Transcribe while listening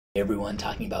Hey everyone,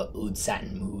 talking about Oud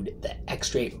Satin Mood, the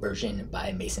Extrait version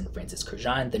by Maison Francis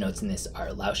Kurkdjian. The notes in this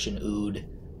are Laotian oud,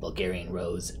 Bulgarian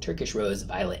rose, Turkish rose,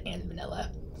 violet, and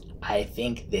vanilla. I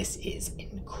think this is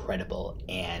incredible,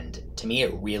 and to me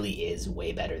it really is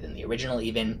way better than the original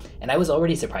even. And I was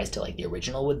already surprised to like the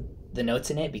original with the notes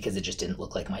in it because it just didn't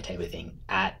look like my type of thing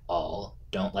at all.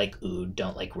 Don't like oud,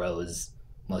 don't like rose,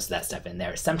 most of that stuff in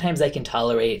there. Sometimes I can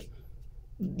tolerate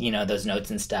those notes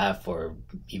and stuff, or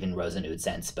even rose and oud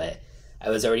scents, but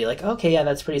I was already like, okay, yeah,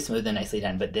 that's pretty smooth and nicely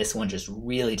done. But this one just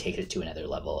really takes it to another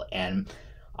level. And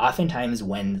oftentimes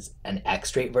when an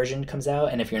extrait version comes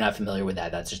out, and if you're not familiar with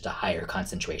that, that's just a higher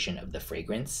concentration of the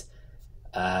fragrance.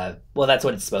 Well, that's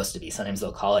what it's supposed to be. Sometimes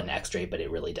they'll call it an extrait, but it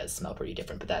really does smell pretty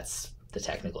different. But that's the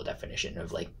technical definition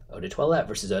of like eau de toilette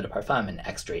versus eau de parfum, and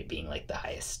extrait being like the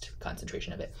highest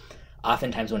concentration of it.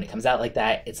 Oftentimes when it comes out like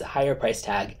that, it's a higher price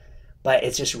tag, but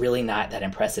it's just really not that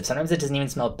impressive. Sometimes it doesn't even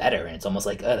smell better, and it's almost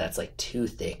like, oh, that's like too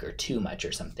thick or too much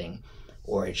or something,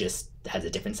 or it just has a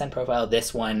different scent profile.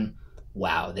 This one,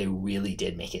 wow, they really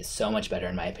did make it so much better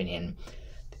in my opinion.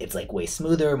 It's like way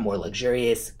smoother, more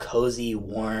luxurious, cozy,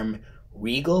 warm,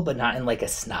 regal, but not in like a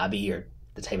snobby or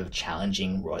the type of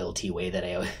challenging royalty way that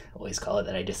I always call it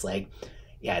that I dislike.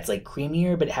 Yeah, it's like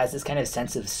creamier, but it has this kind of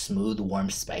sense of smooth, warm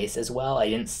spice as well. I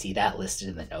didn't see that listed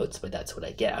in the notes, but that's what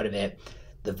I get out of it.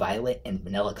 The violet and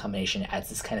vanilla combination adds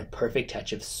this kind of perfect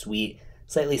touch of sweet,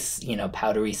 slightly,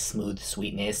 powdery, smooth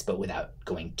sweetness, but without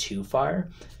going too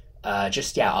far.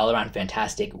 Just, yeah, all around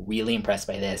fantastic. Really impressed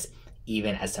by this,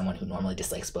 even as someone who normally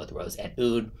dislikes both rose and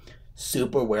oud.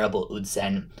 Super wearable oud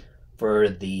scent. For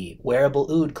the wearable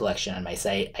oud collection on my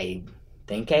site, I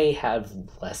think I have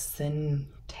less than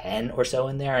 10 or so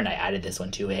in there, and I added this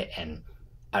one to it, and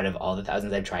out of all the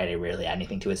thousands I've tried, I rarely add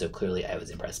anything to it, so clearly I was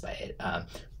impressed by it.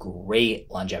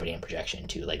 Great longevity and projection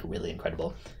too, like really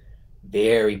incredible.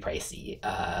 Very pricey,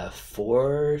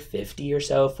 $4.50 or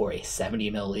so for a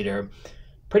 70 milliliter.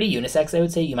 Pretty unisex, I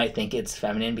would say. You might think it's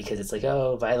feminine because it's like,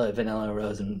 oh, violet, vanilla,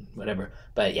 rose, and whatever.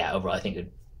 But yeah, overall, I think it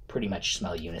would pretty much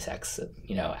smell unisex,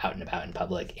 out and about in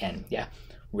public. And yeah,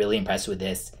 really impressed with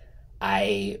this.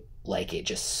 I like it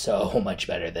just so much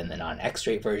better than the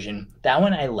non-extrait version. That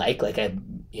one I like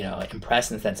I'm,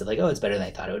 impressed in the sense of like, oh, it's better than I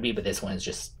thought it would be, but this one is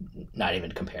just not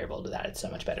even comparable to that. It's so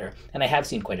much better. And I have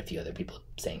seen quite a few other people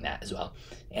saying that as well.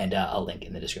 And I'll link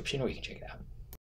in the description where you can check it out.